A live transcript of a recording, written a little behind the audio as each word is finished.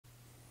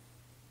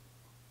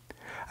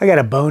I got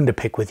a bone to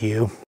pick with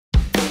you.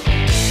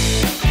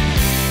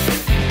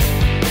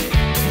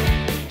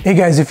 Hey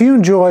guys, if you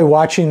enjoy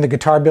watching the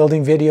guitar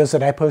building videos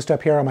that I post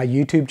up here on my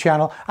YouTube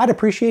channel, I'd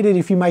appreciate it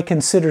if you might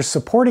consider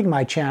supporting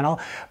my channel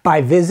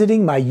by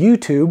visiting my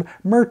YouTube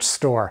merch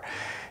store.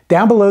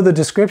 Down below the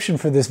description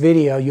for this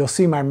video, you'll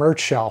see my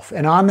merch shelf.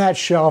 And on that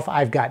shelf,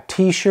 I've got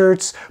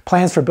t-shirts,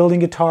 plans for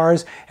building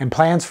guitars, and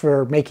plans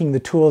for making the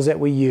tools that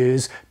we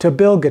use to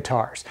build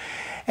guitars.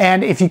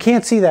 And if you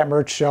can't see that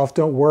merch shelf,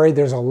 don't worry,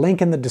 there's a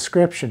link in the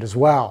description as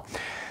well.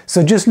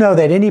 So just know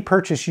that any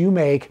purchase you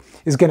make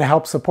is going to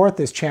help support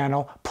this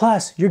channel,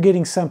 plus you're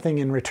getting something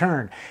in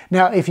return.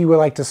 Now, if you would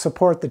like to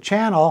support the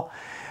channel,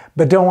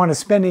 but don't want to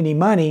spend any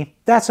money,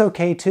 that's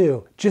okay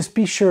too. Just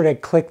be sure to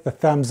click the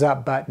thumbs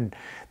up button.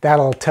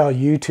 That'll tell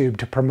YouTube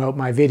to promote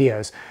my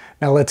videos.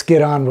 Now let's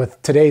get on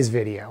with today's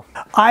video.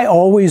 I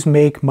always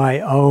make my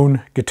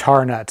own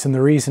guitar nuts, and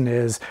the reason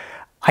is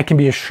I can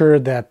be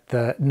assured that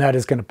the nut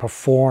is going to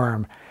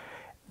perform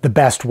the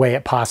best way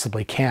it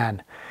possibly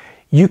can.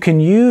 You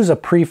can use a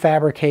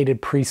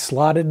prefabricated,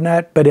 pre-slotted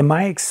nut, but in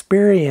my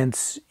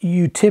experience,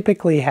 you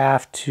typically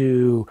have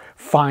to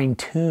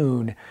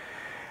fine-tune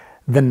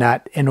the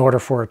nut in order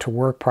for it to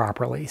work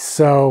properly.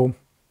 So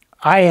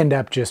I end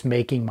up just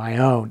making my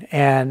own.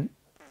 And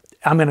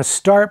I'm going to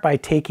start by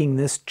taking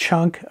this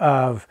chunk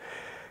of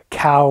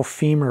cow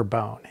femur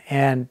bone.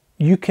 And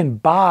you can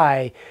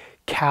buy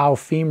cow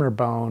femur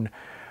bone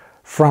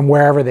from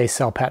wherever they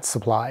sell pet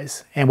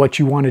supplies. And what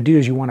you want to do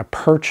is you want to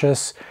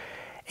purchase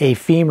a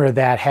femur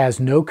that has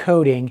no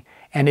coating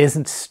and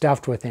isn't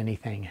stuffed with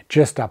anything,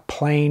 just a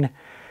plain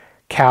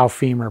cow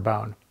femur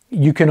bone.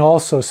 You can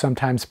also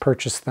sometimes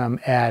purchase them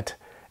at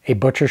a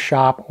butcher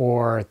shop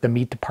or the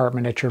meat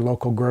department at your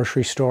local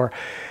grocery store.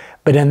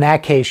 But in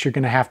that case, you're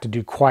going to have to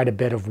do quite a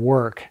bit of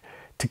work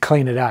to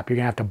clean it up. You're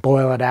going to have to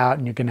boil it out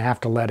and you're going to have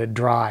to let it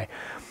dry.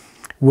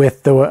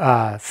 With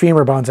the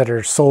femur bones that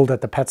are sold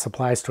at the pet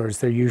supply stores,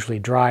 they're usually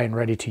dry and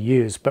ready to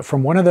use. But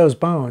from one of those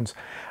bones,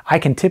 I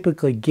can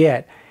typically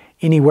get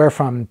anywhere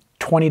from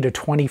 20 to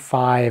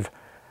 25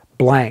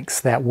 blanks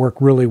that work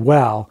really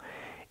well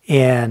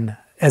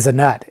as a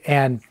nut.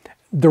 And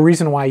the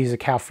reason why I use a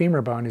cow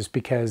femur bone is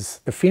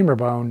because the femur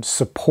bone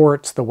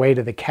supports the weight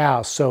of the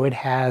cow, so it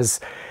has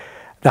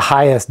the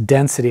highest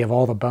density of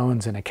all the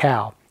bones in a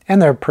cow,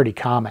 and they're pretty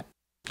common.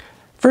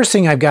 First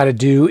thing I've got to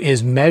do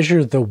is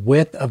measure the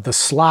width of the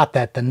slot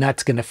that the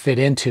nut's going to fit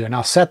into, and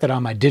I'll set that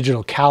on my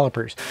digital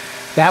calipers.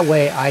 That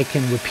way I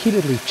can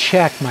repeatedly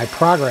check my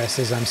progress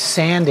as I'm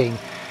sanding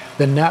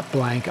the nut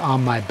blank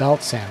on my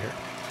belt sander.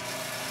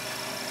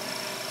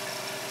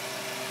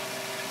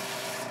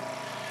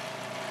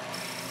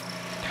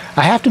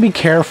 I have to be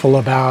careful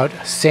about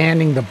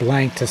sanding the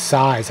blank to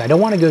size. I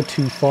don't want to go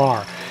too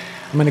far.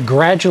 I'm going to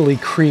gradually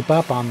creep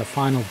up on the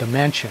final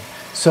dimension.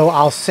 So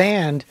I'll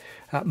sand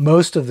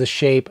most of the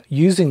shape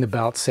using the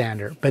belt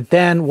sander, but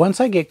then once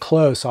I get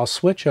close, I'll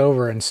switch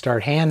over and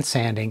start hand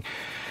sanding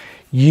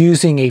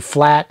using a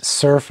flat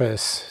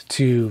surface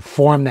to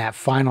form that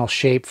final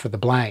shape for the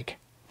blank.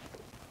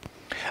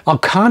 I'll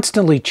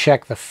constantly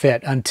check the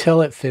fit until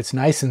it fits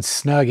nice and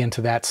snug into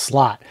that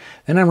slot.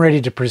 Then I'm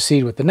ready to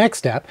proceed with the next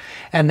step,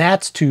 and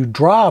that's to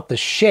draw out the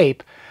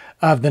shape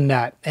of the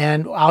nut.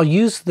 And I'll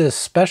use this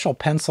special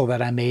pencil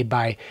that I made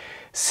by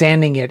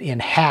sanding it in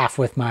half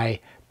with my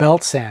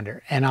belt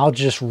sander. And I'll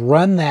just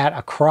run that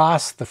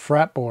across the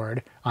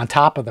fretboard on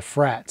top of the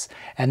frets.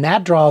 And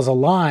that draws a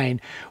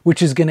line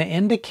which is going to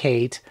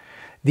indicate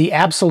the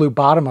absolute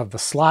bottom of the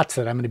slots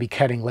that I'm going to be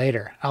cutting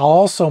later. I'll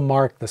also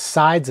mark the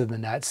sides of the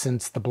nut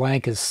since the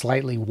blank is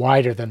slightly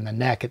wider than the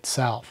neck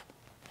itself.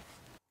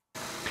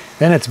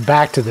 Then it's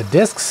back to the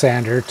disc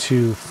sander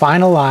to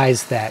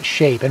finalize that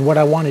shape. And what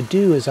I want to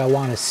do is I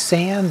want to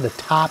sand the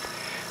top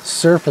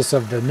surface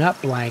of the nut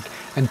blank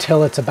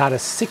until it's about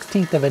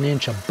 1/16 of an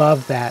inch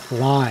above that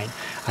line.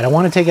 I don't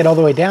want to take it all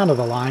the way down to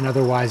the line,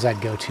 otherwise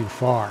I'd go too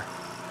far.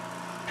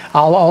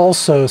 I'll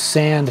also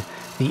sand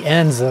the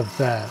ends of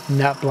the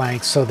nut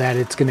blank so that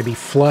it's going to be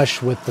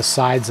flush with the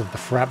sides of the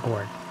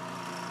fretboard.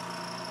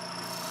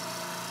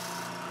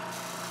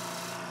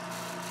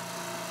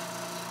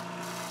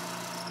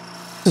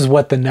 This is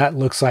what the nut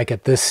looks like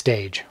at this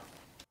stage.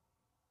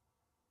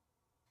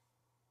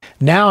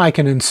 Now I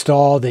can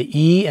install the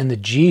E and the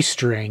G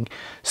string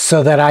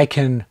so that I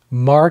can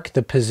mark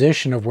the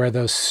position of where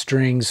those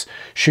strings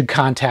should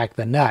contact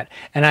the nut.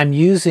 And I'm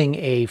using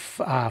a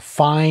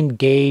fine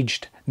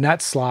gauged nut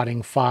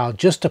slotting file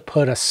just to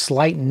put a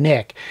slight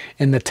nick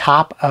in the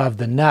top of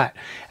the nut,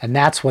 and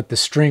that's what the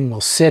string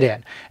will sit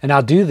in. And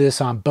I'll do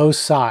this on both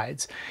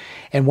sides.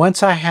 And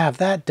once I have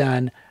that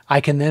done,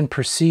 I can then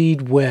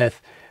proceed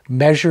with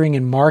measuring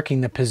and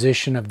marking the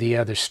position of the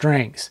other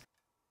strings.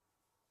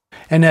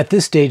 And at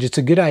this stage, it's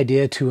a good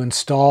idea to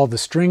install the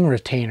string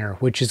retainer,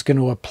 which is going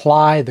to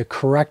apply the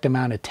correct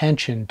amount of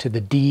tension to the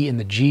D and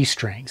the G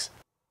strings.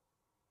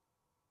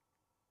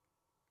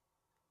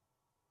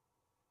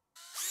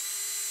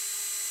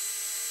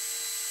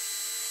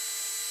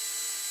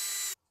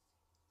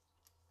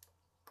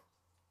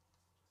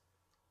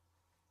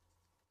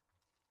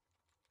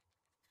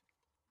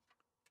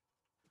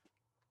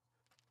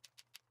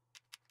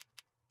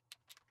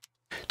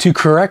 To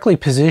correctly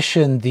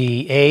position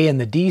the A and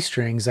the D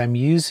strings, I'm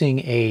using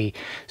a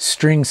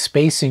string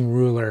spacing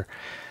ruler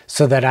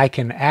so that I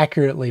can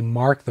accurately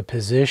mark the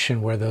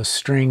position where those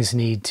strings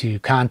need to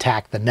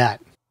contact the nut.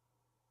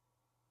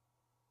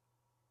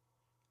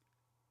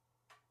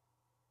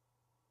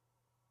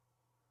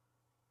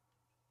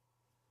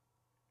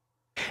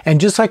 And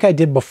just like I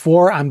did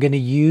before, I'm going to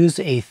use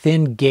a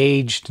thin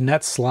gauged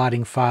nut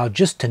slotting file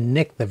just to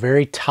nick the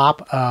very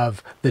top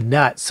of the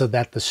nut so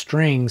that the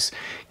strings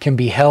can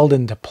be held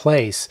into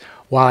place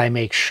while I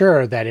make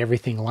sure that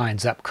everything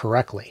lines up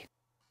correctly.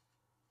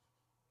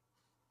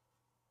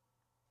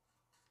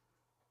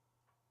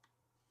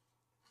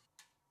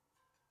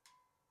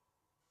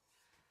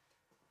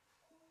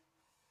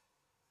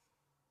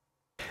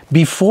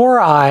 Before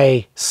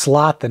I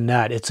slot the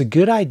nut, it's a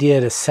good idea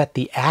to set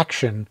the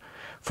action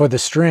for the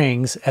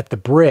strings at the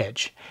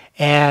bridge.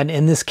 And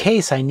in this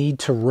case, I need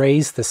to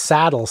raise the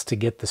saddles to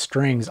get the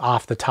strings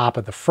off the top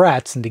of the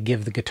frets and to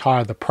give the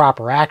guitar the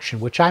proper action,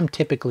 which I'm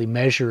typically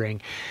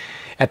measuring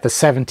at the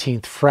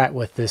 17th fret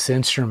with this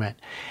instrument.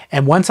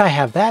 And once I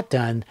have that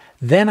done,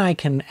 then I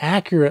can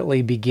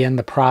accurately begin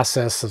the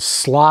process of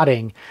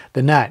slotting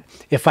the nut.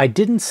 If I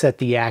didn't set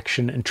the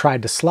action and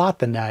tried to slot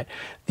the nut,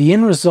 the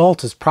end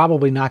result is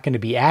probably not going to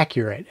be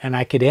accurate, and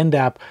I could end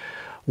up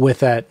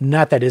with a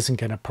nut that isn't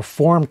going to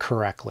perform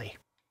correctly.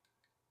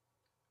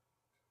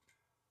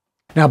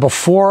 Now,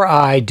 before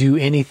I do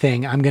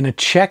anything, I'm going to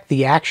check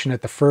the action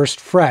at the first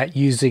fret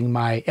using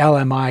my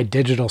LMI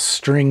digital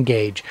string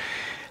gauge.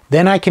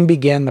 Then I can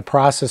begin the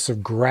process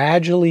of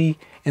gradually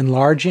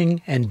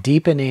enlarging and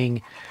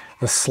deepening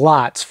the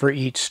slots for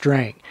each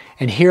string.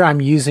 And here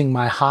I'm using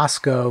my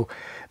Hosco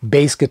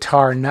bass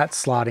guitar nut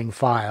slotting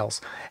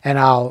files. And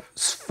I'll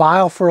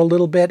file for a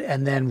little bit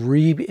and then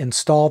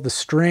reinstall the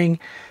string,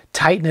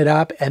 tighten it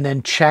up, and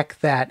then check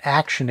that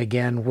action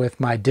again with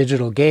my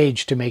digital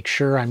gauge to make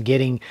sure I'm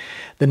getting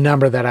the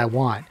number that I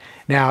want.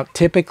 Now,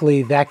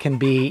 typically that can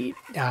be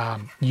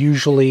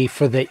usually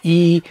for the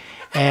E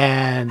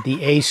and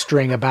the A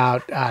string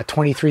about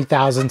 23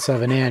 thousandths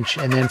of an inch,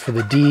 and then for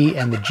the D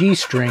and the G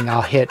string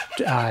I'll hit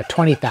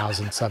 20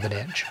 thousandths of an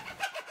inch.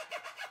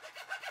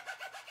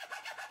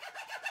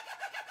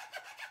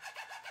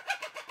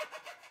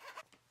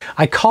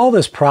 I call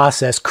this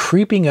process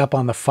creeping up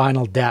on the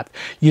final depth.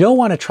 You don't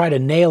want to try to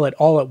nail it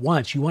all at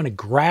once. You want to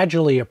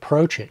gradually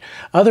approach it.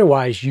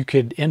 Otherwise, you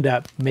could end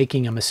up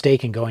making a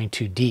mistake and going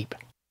too deep.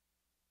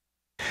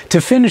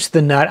 To finish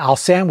the nut, I'll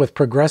sand with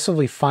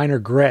progressively finer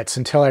grits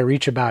until I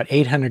reach about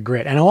 800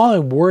 grit. And all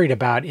I'm worried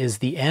about is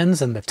the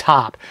ends and the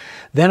top.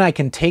 Then I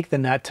can take the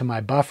nut to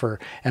my buffer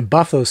and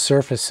buff those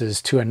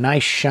surfaces to a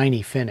nice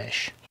shiny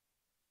finish.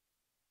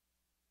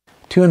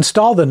 To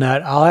install the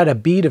nut, I'll add a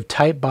bead of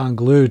Titebond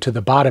glue to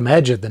the bottom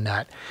edge of the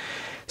nut.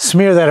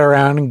 Smear that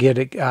around and get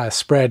it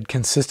spread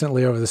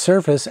consistently over the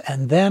surface,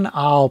 and then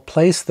I'll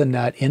place the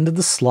nut into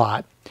the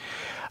slot.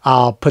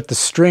 I'll put the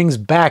strings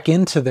back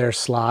into their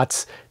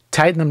slots,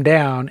 tighten them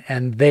down,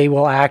 and they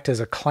will act as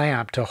a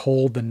clamp to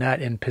hold the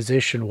nut in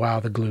position while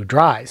the glue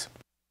dries.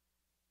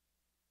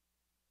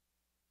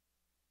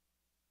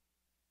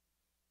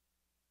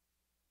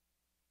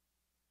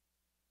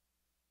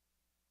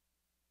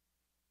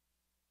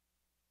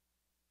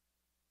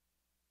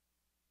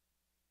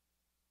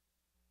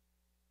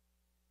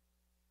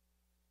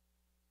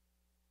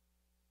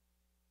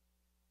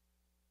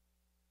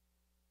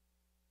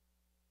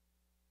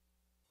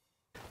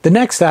 The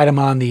next item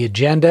on the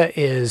agenda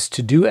is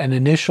to do an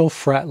initial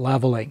fret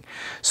leveling.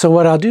 So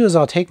what I'll do is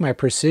I'll take my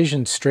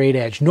precision straight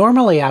edge.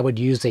 Normally I would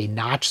use a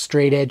notch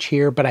straight edge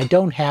here, but I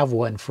don't have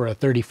one for a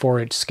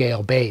 34-inch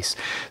scale bass.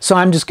 So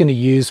I'm just going to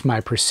use my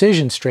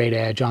precision straight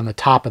edge on the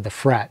top of the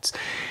frets.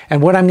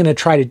 And what I'm going to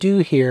try to do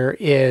here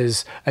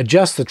is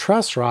adjust the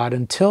truss rod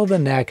until the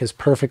neck is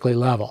perfectly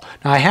level.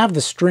 Now I have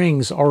the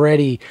strings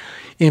already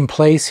in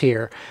place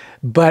here,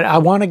 but I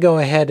want to go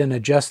ahead and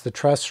adjust the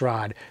truss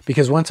rod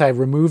because once I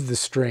remove the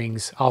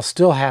strings, I'll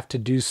still have to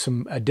do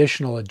some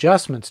additional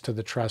adjustments to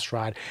the truss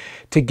rod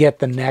to get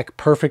the neck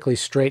perfectly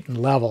straight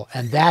and level.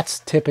 And that's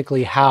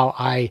typically how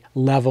I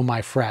level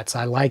my frets.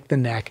 I like the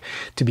neck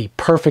to be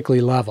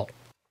perfectly level.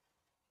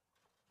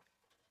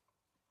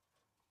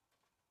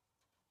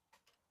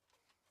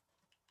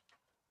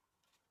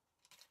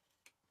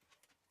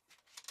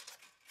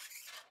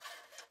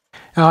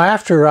 Now,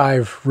 after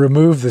I've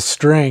removed the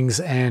strings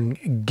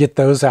and get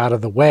those out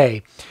of the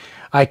way,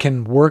 I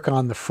can work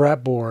on the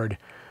fretboard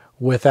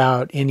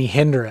without any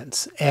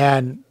hindrance.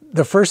 And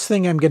the first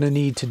thing I'm going to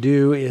need to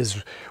do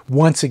is,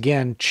 once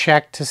again,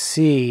 check to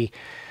see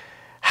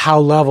how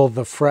level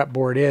the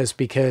fretboard is,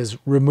 because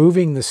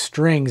removing the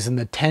strings and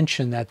the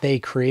tension that they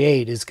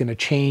create is going to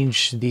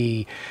change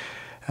the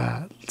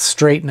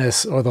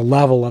straightness or the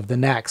level of the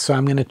neck. So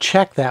I'm going to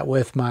check that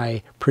with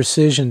my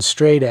precision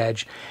straight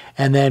edge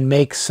and then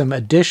make some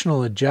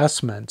additional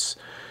adjustments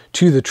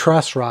to the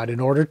truss rod in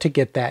order to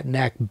get that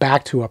neck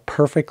back to a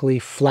perfectly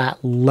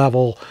flat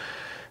level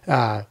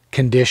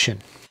condition.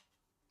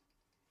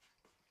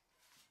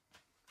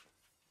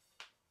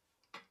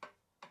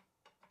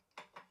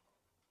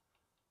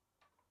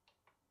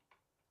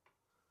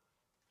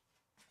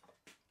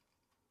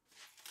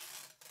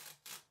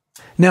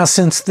 Now,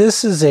 since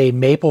this is a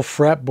maple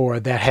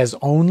fretboard that has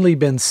only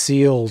been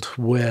sealed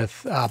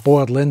with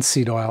boiled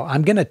linseed oil,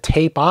 I'm going to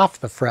tape off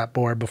the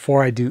fretboard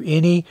before I do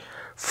any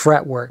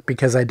fretwork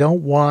because I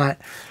don't want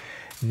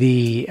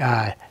the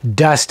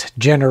dust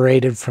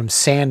generated from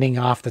sanding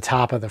off the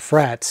top of the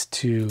frets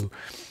to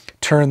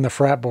turn the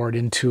fretboard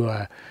into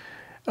a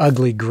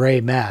ugly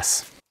gray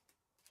mess.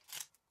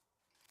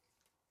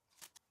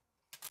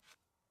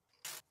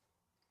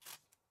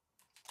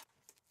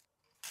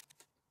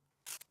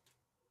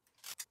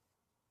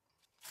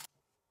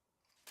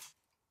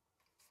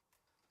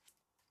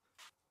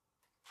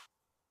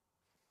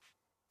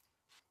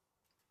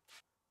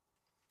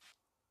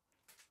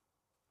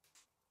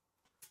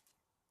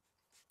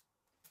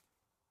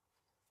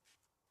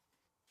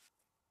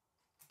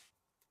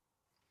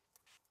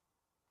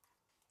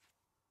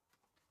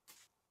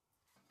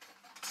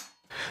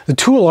 The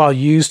tool I'll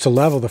use to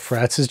level the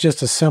frets is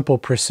just a simple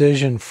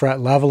precision fret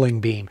leveling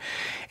beam.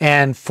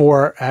 And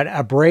for an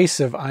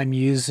abrasive, I'm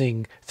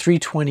using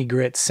 320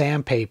 grit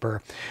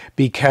sandpaper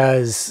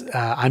because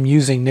I'm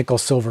using nickel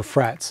silver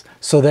frets.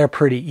 So they're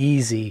pretty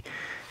easy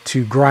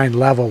to grind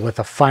level with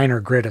a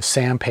finer grit of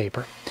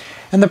sandpaper.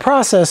 And the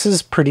process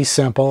is pretty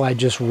simple. I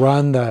just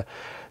run the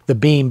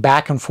beam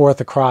back and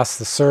forth across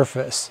the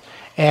surface.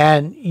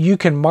 And you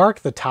can mark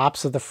the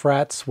tops of the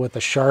frets with a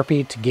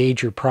Sharpie to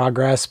gauge your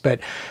progress, but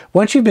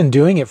once you've been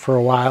doing it for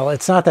a while,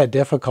 it's not that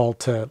difficult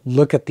to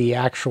look at the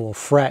actual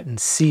fret and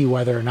see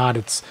whether or not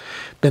it's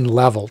been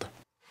leveled.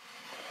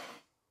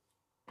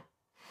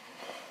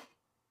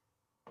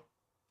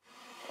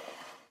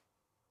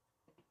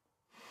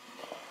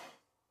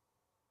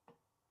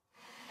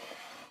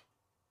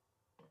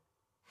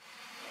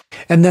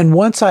 And then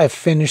once I've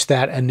finished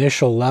that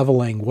initial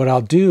leveling, what I'll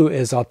do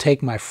is I'll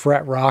take my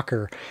fret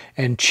rocker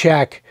and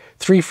check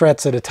 3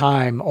 frets at a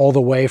time all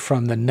the way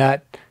from the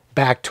nut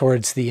back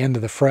towards the end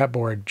of the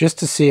fretboard just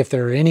to see if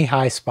there are any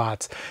high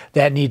spots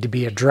that need to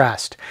be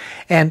addressed.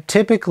 And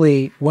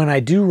typically when I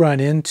do run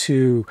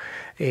into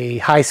a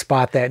high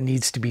spot that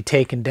needs to be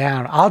taken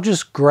down, I'll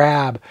just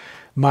grab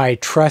my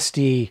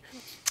trusty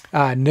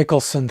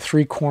Nicholson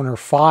 3-corner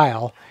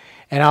file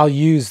and I'll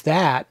use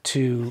that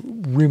to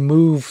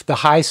remove the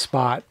high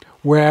spot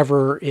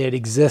wherever it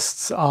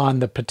exists on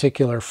the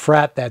particular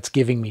fret that's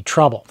giving me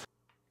trouble.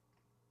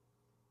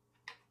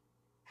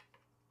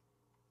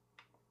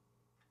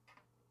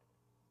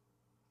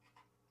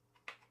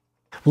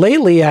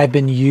 Lately, I've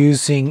been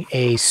using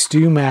a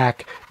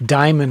StewMac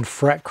diamond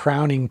fret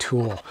crowning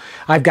tool.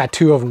 I've got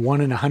 2 of them,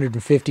 one in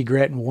 150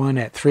 grit and one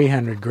at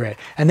 300 grit.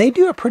 And they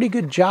do a pretty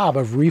good job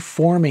of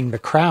reforming the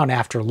crown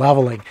after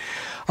leveling.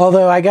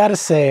 Although I gotta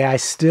say, I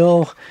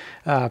still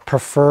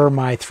prefer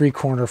my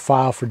 3-corner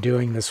file for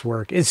doing this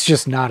work. It's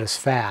just not as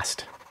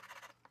fast.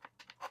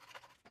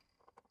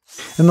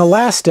 And the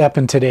last step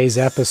in today's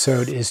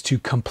episode is to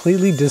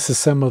completely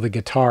disassemble the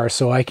guitar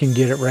so I can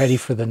get it ready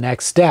for the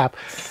next step,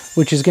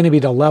 which is going to be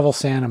to level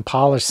sand and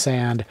polish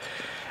sand,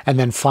 and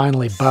then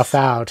finally buff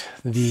out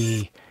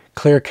the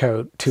clear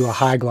coat to a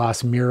high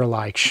gloss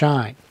mirror-like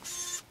shine.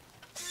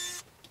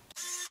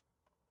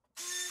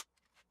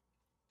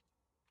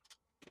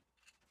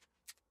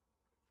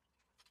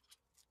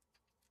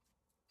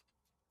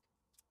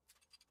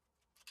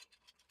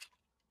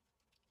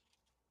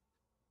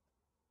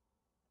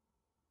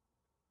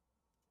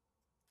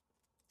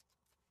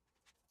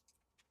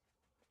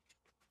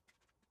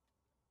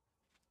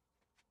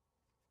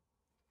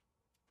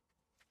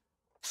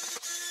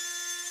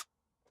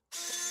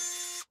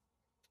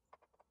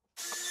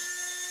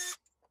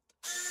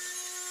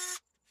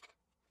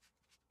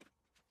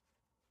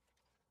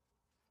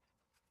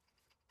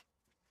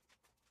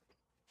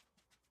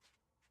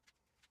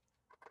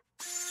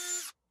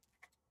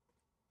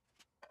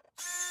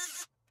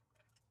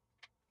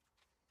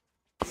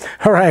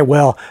 All right,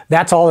 well,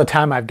 that's all the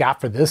time I've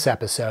got for this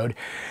episode.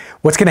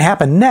 What's going to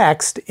happen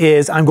next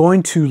is I'm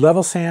going to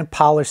level sand,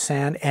 polish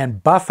sand,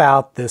 and buff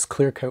out this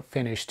clear coat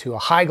finish to a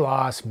high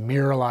gloss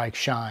mirror-like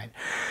shine.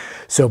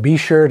 So be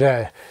sure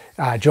to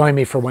join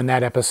me for when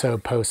that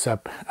episode posts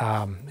up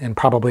in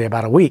probably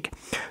about a week.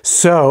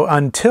 So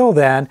until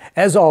then,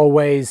 as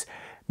always,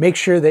 make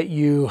sure that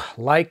you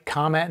like,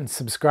 comment, and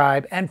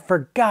subscribe. And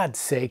for God's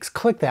sakes,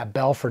 click that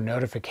bell for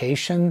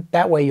notification.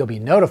 That way you'll be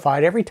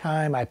notified every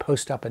time I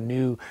post up a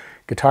new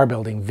guitar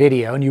building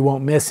video and you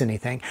won't miss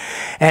anything.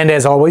 And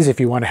as always, if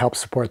you want to help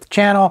support the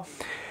channel,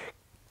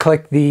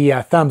 click the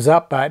thumbs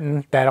up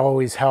button. That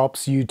always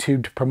helps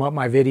YouTube to promote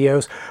my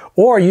videos.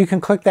 Or you can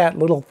click that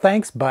little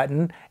thanks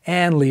button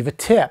and leave a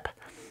tip.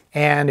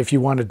 And if you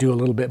want to do a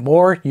little bit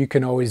more, you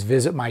can always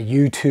visit my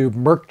YouTube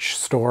merch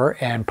store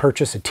and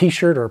purchase a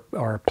t-shirt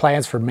or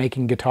plans for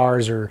making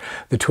guitars or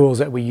the tools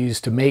that we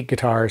use to make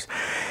guitars.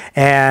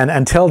 And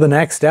until the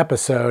next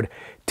episode,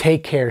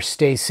 take care,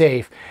 stay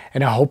safe,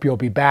 and I hope you'll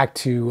be back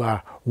to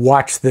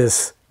watch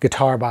this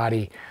guitar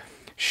body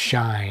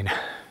shine.